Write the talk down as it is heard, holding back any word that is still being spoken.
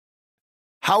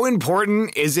How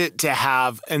important is it to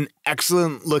have an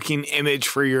excellent looking image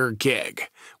for your gig?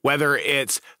 Whether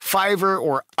it's Fiverr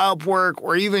or UpWork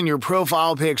or even your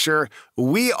profile picture,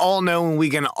 we all know and we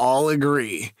can all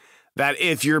agree that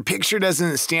if your picture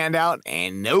doesn't stand out,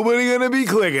 ain't nobody gonna be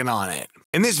clicking on it.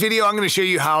 In this video, I'm going to show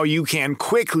you how you can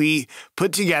quickly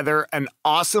put together an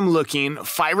awesome looking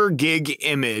Fiverr gig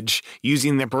image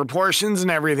using the proportions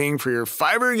and everything for your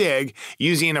Fiverr gig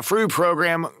using a free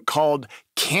program called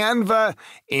Canva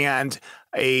and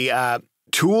a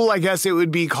tool, I guess it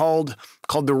would be called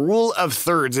the rule of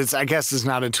thirds. I guess it's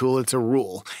not a tool, it's a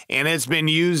rule. And it's been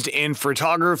used in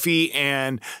photography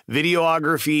and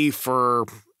videography for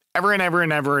ever and ever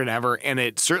and ever and ever, and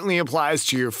it certainly applies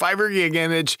to your Fiverr gig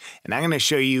image. And I'm going to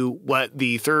show you what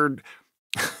the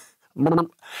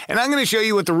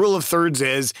rule of thirds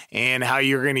is and how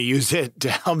you're going to use it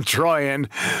to help draw in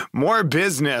more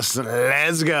business.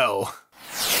 Let's go.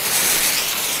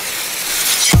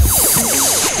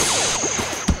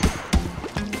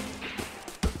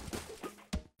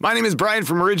 My name is Brian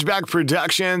from Ridgeback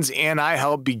Productions, and I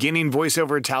help beginning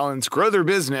voiceover talents grow their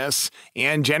business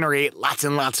and generate lots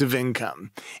and lots of income.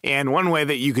 And one way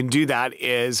that you can do that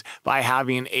is by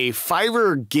having a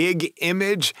Fiverr gig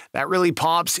image that really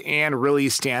pops and really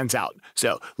stands out.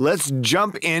 So let's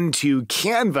jump into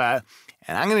Canva,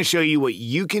 and I'm going to show you what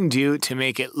you can do to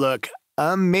make it look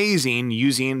amazing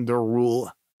using the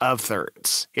rule of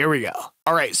thirds. Here we go.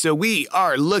 All right, so we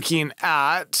are looking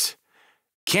at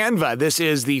Canva. This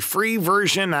is the free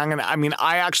version.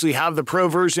 I actually have the pro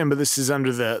version, but this is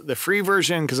under the free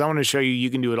version because I want to show you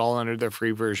can do it all under the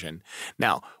free version.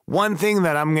 Now, one thing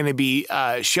that I'm going to be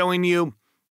showing you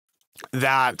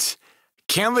that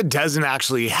Canva doesn't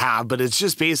actually have, but it's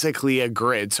just basically a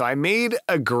grid. So I made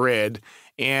a grid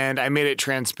and I made it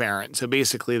transparent. So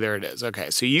basically there it is.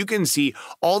 Okay, so you can see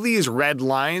all these red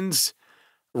lines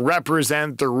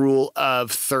represent the rule of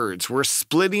thirds. We're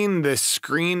splitting the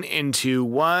screen into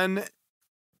 1,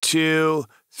 2,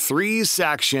 3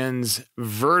 sections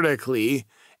vertically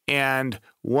and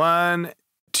 1,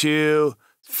 2,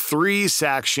 3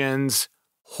 sections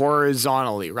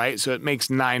horizontally, right? So it makes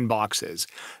 9 boxes.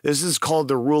 This is called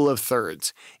the rule of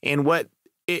thirds. And what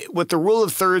the rule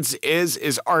of thirds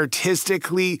is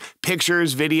artistically,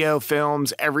 pictures, video,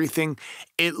 films, everything.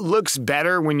 It looks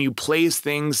better when you place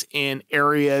things in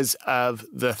areas of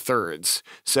the thirds.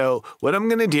 So what I'm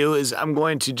going to do is I'm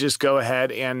going to just go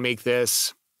ahead and make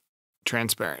this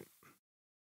transparent.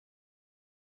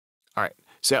 All right,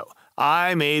 so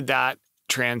I made that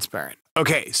transparent.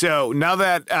 Okay, so now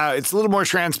that it's a little more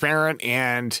transparent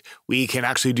and we can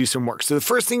actually do some work. So the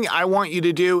first thing I want you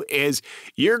to do is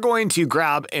you're going to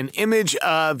grab an image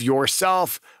of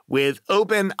yourself with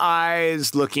open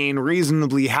eyes, looking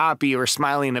reasonably happy or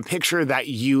smiling, a picture that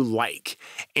you like.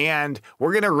 And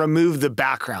we're going to remove the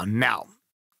background. Now,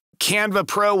 Canva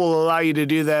Pro will allow you to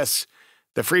do this.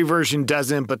 The free version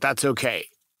doesn't, but that's okay.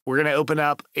 We're going to open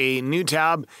up a new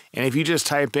tab, and if you just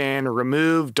type in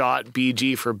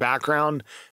remove.bg for background.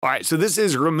 All right, so this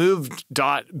is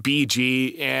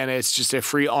remove.bg, and it's just a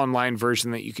free online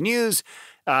version that you can use.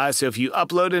 So if you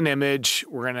upload an image,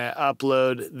 we're going to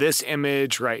upload this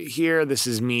image right here. This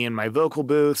is me in my vocal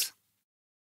booth.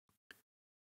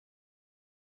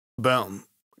 Boom.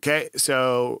 Okay,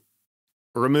 so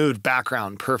removed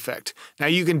background, perfect. Now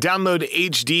you can download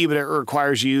HD, but it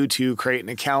requires you to create an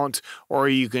account, or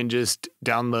you can just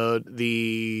download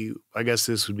I guess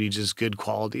this would be just good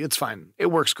quality. It's fine. It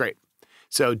works great.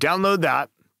 So download that.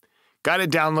 Got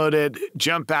it downloaded.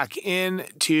 Jump back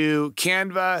into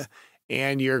Canva,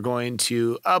 and you're going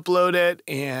to upload it.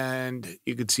 And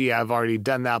you can see I've already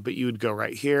done that, but you would go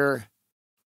right here,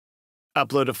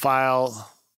 upload a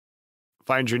file,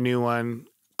 find your new one,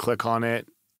 click on it,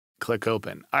 click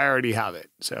open. I already have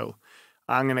it, so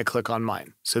I'm going to click on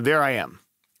mine. So there I am.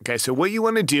 Okay, so what you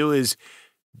want to do is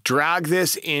drag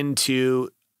this into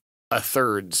a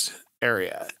thirds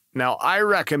area. Now, I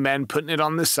recommend putting it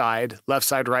on the side, left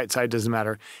side, right side, doesn't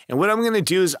matter. And what I'm going to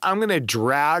do is I'm going to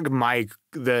drag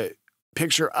the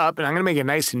picture up, and I'm going to make it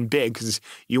nice and big because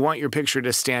you want your picture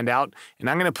to stand out. And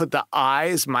I'm going to put my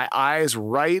eyes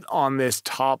right on this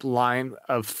top line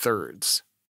of thirds.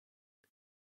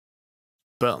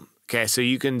 Boom. Okay, so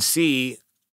you can see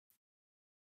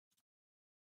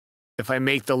if I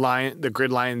make the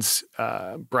grid lines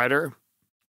brighter,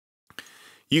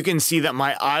 you can see that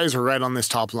my eyes are right on this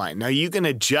top line. Now you can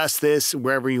adjust this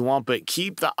wherever you want, but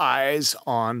keep the eyes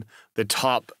on the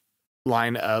top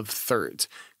line of thirds.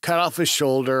 Cut off a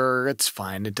shoulder, it's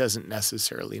fine. It doesn't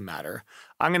necessarily matter.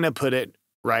 I'm going to put it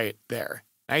right there.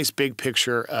 Nice big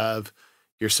picture of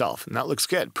yourself, and that looks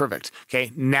good. Perfect.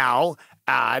 Okay, now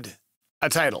add a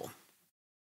title.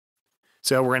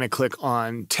 So we're going to click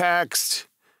on text.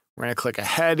 We're going to click a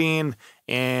heading,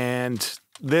 and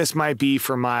this might be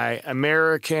for my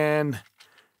American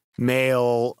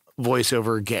male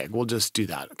voiceover gig. We'll just do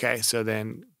that. Okay. So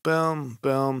then boom,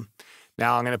 boom.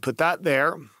 Now I'm going to put that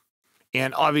there.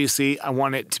 And obviously I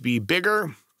want it to be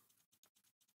bigger.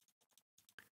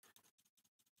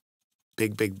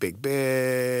 Big, big, big,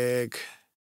 big.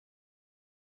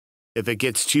 If it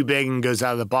gets too big and goes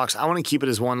out of the box, I want to keep it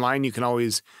as one line. You can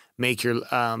always make your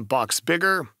box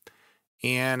bigger.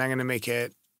 And I'm going to make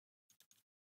it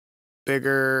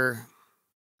bigger.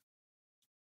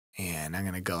 And I'm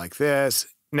going to go like this.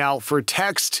 Now for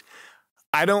text,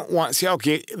 I don't want, see how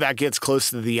that gets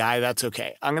close to the eye? That's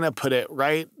okay. I'm going to put it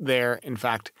right there. In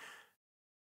fact,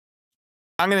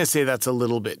 I'm going to say that's a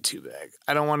little bit too big.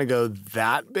 I don't want to go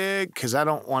that big because I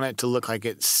don't want it to look like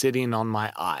it's sitting on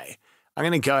my eye. I'm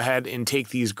going to go ahead and take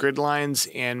these grid lines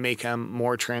and make them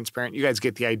more transparent. You guys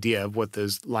get the idea of what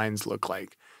those lines look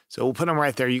like. So we'll put them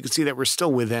right there. You can see that we're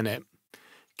still within it.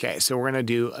 Okay, so we're going to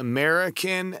do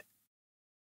American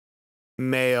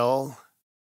male.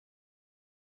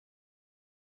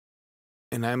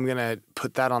 And I'm going to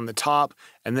put that on the top.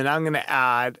 And then I'm going to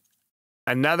add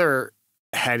another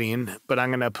heading, but I'm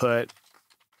going to put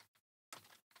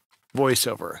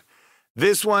voiceover.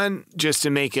 This one, just to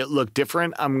make it look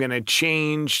different, I'm going to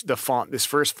change the font. This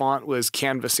first font was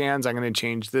Canva Sans. I'm going to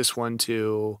change this one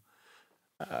to,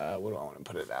 what do I want to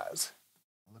put it as?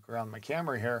 Look around my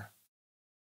camera here.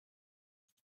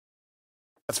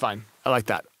 That's fine. I like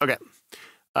that. Okay.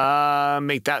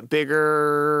 Make that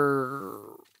bigger.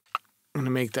 I'm going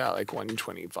to make that like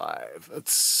 125.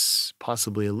 That's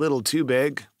possibly a little too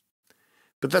big,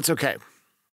 but that's okay.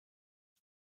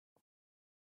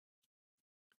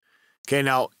 Okay,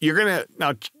 now you're going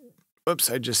to, oops,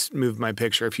 I just moved my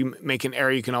picture. If you make an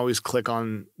arrow, you can always click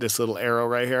on this little arrow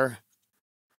right here.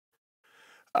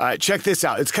 Check this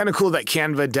out. It's kind of cool that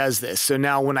Canva does this. So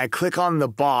now when I click on the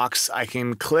box, I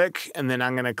can click, and then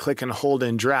I'm going to click and hold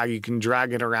and drag. You can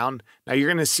drag it around. Now you're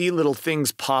going to see little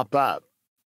things pop up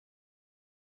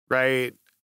right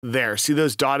there. See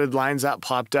those dotted lines that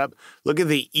popped up? Look at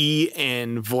the E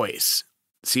in voice.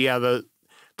 See how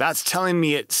that's telling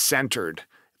me it's centered.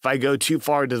 If I go too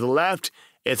far to the left,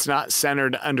 it's not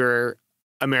centered under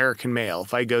American male.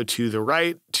 If I go to the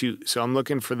right, so I'm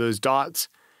looking for those dots.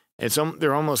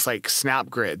 They're almost like snap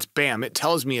grids. Bam, it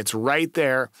tells me it's right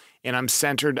there, and I'm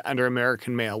centered under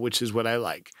American male, which is what I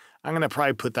like. I'm going to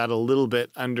probably put that a little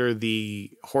bit under the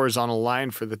horizontal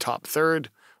line for the top third.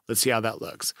 Let's see how that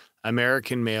looks.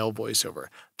 American male voiceover.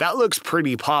 That looks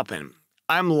pretty poppin'.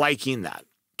 I'm liking that.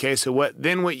 Okay, so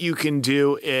what you can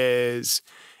do is,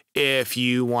 if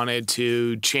you wanted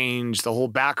to change the whole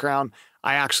background,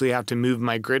 I actually have to move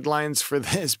my grid lines for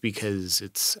this because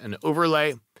it's an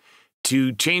overlay.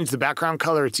 To change the background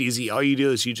color, it's easy. All you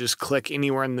do is you just click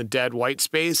anywhere in the dead white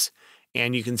space,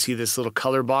 and you can see this little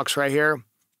color box right here.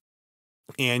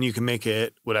 And you can make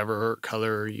it whatever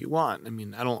color you want. I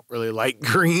mean, I don't really like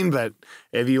green, but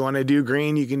if you want to do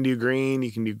green, you can do green.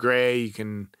 You can do gray. You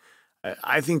can,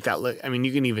 I think that,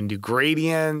 you can even do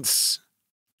gradients.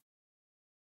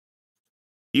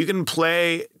 You can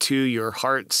play to your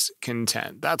heart's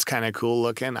content. That's kind of cool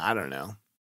looking. I don't know.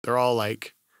 They're all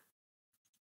like,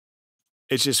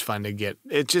 it's just fun to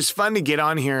get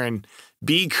on here and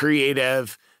be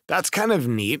creative. That's kind of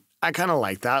neat. I kind of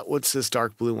like that. What's this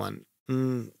dark blue one?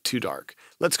 Too dark.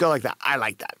 Let's go like that. I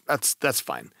like that. That's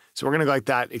fine. So we're going to go like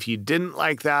that. If you didn't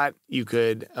like that, you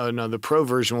could, oh no, the pro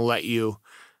version will let you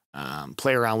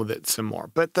play around with it some more,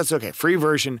 but that's okay. Free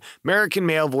version, American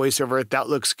male voiceover. That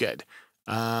looks good.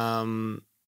 I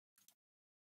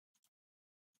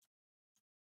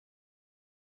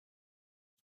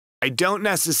don't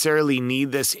necessarily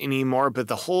need this anymore, but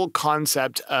the whole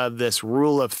concept of this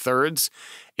rule of thirds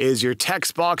is your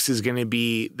text box is going to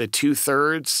be the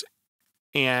 2/3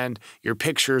 and your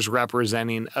picture's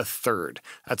representing a third.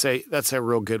 That's a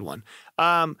real good one.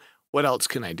 What else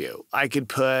can I do? I could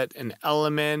put an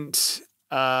element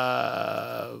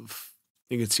of,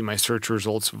 you can see my search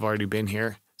results have already been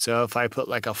here. So if I put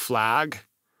like a flag,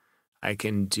 I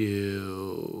can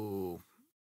do,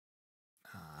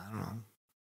 I don't know.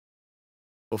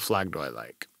 What flag do I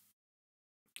like?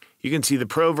 You can see the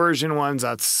pro version ones.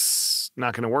 That's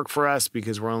not going to work for us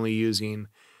because we're only using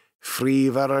free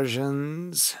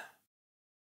versions.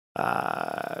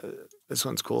 This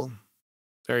one's cool.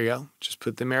 There you go. Just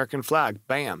put the American flag.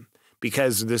 Bam.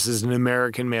 Because this is an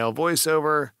American male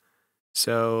voiceover.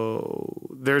 So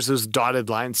there's those dotted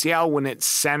lines. See how when it's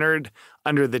centered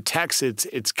under the text,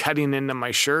 it's cutting into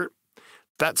my shirt?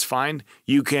 That's fine.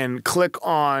 You can click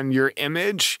on your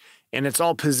image and it's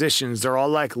all positions. They're all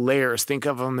like layers. Think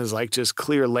of them as like just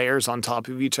clear layers on top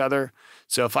of each other.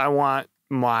 So if I want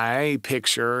my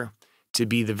picture to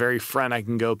be the very front, I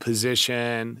can go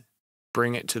position,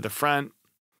 bring it to the front.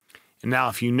 And now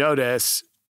if you notice,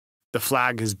 the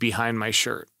flag is behind my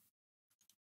shirt.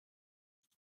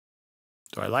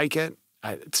 Do I like it?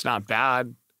 It's not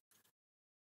bad.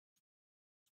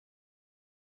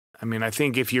 I mean, I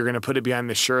think if you're going to put it behind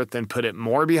the shirt, then put it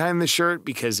more behind the shirt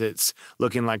because it's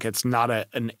looking like it's not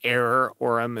an error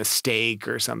or a mistake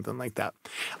or something like that.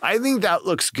 I think that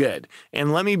looks good.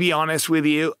 And let me be honest with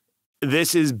you,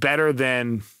 this is better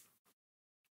than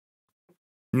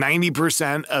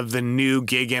 90% of the new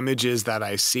gig images that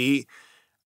I see.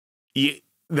 The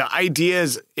idea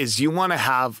is you want to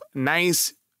have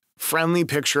nice, friendly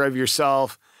picture of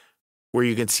yourself where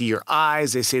you can see your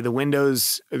eyes. They say the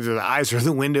eyes are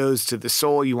the windows to the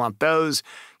soul. You want those,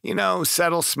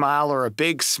 subtle smile or a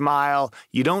big smile.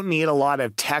 You don't need a lot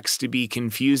of text to be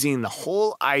confusing. The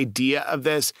whole idea of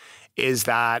this is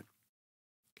that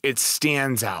it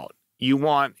stands out. You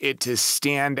want it to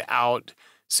stand out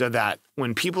so that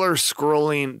when people are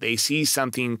scrolling, they see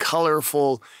something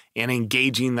colorful and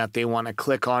engaging that they want to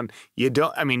click on. You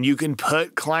can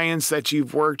put clients that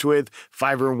you've worked with.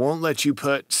 Fiverr won't let you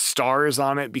put stars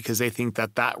on it because they think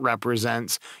that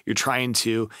represents you're trying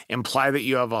to imply that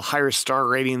you have a higher star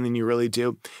rating than you really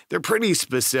do. They're pretty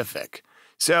specific.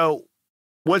 So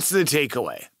what's the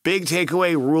takeaway? Big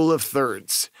takeaway, rule of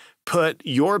thirds. Put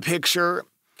your picture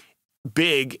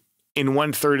big in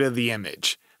 1/3 of the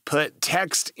image. Put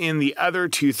text in the other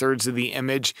 2/3 of the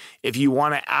image. If you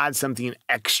want to add something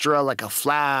extra like a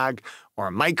flag or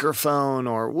a microphone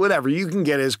or whatever, you can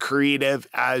get as creative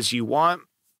as you want.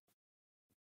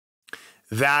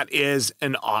 That is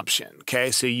an option.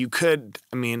 Okay. So you could,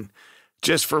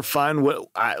 just for fun,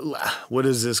 what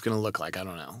is this going to look like? I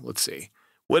don't know. Let's see.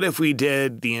 What if we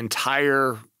did the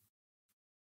entire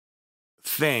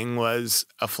thing was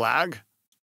a flag?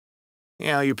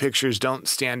 Your pictures don't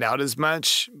stand out as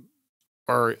much,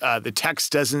 or the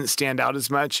text doesn't stand out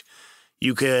as much.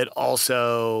 You could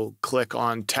also click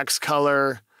on text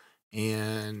color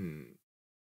and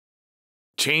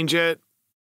change it.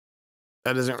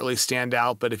 That doesn't really stand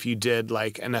out, but if you did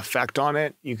like an effect on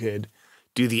it, you could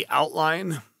do the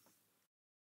outline.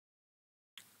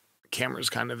 Camera's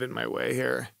kind of in my way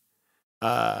here.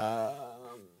 Where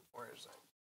is it?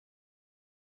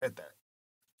 Right there.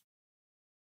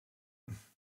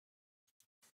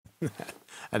 I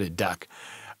had a duck.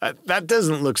 That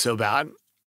doesn't look so bad.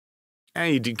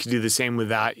 And you can do the same with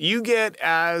that. You get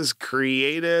as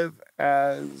creative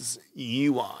as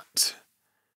you want.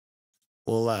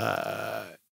 We'll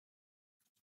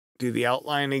do the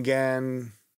outline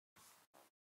again.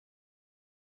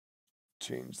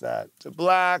 Change that to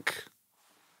black.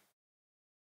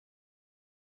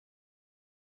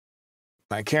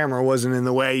 My camera wasn't in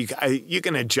the way. You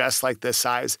can adjust like this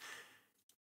size.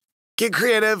 Get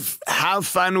creative, have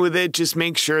fun with it. Just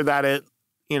make sure that it,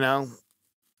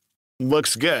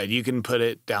 looks good. You can put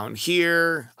it down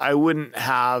here. I wouldn't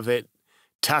have it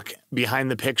tuck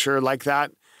behind the picture like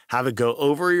that. Have it go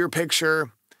over your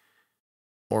picture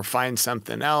or find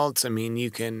something else.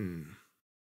 You can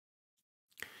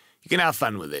have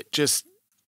fun with it. Just,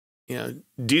 do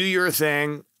your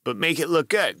thing, but make it look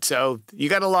good. So you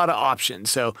got a lot of options.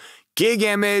 So gig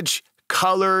image,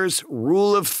 colors,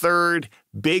 rule of third,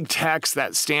 big text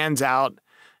that stands out.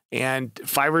 And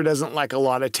Fiverr doesn't like a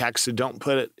lot of text, so don't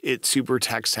put it super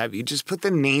text heavy. Just put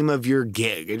the name of your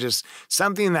gig. It's just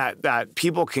something that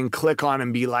people can click on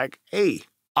and be like, hey,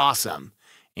 awesome.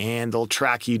 And they'll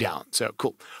track you down. So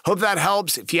cool. Hope that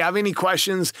helps. If you have any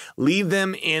questions, leave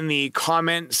them in the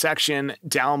comment section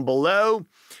down below.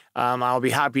 I'll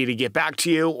be happy to get back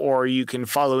to you, or you can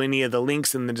follow any of the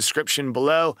links in the description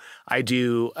below. I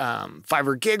do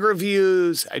Fiverr gig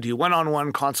reviews. I do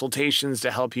one-on-one consultations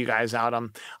to help you guys out.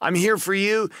 I'm here for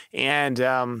you, and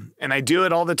I do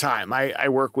it all the time. I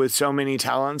work with so many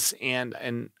talents,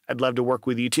 and I'd love to work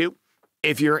with you too.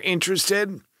 If you're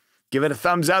interested, give it a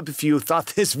thumbs up if you thought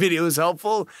this video was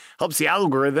helpful. Helps the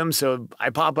algorithm so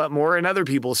I pop up more in other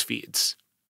people's feeds.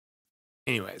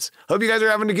 Anyways, hope you guys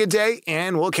are having a good day,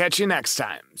 and we'll catch you next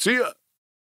time. See ya.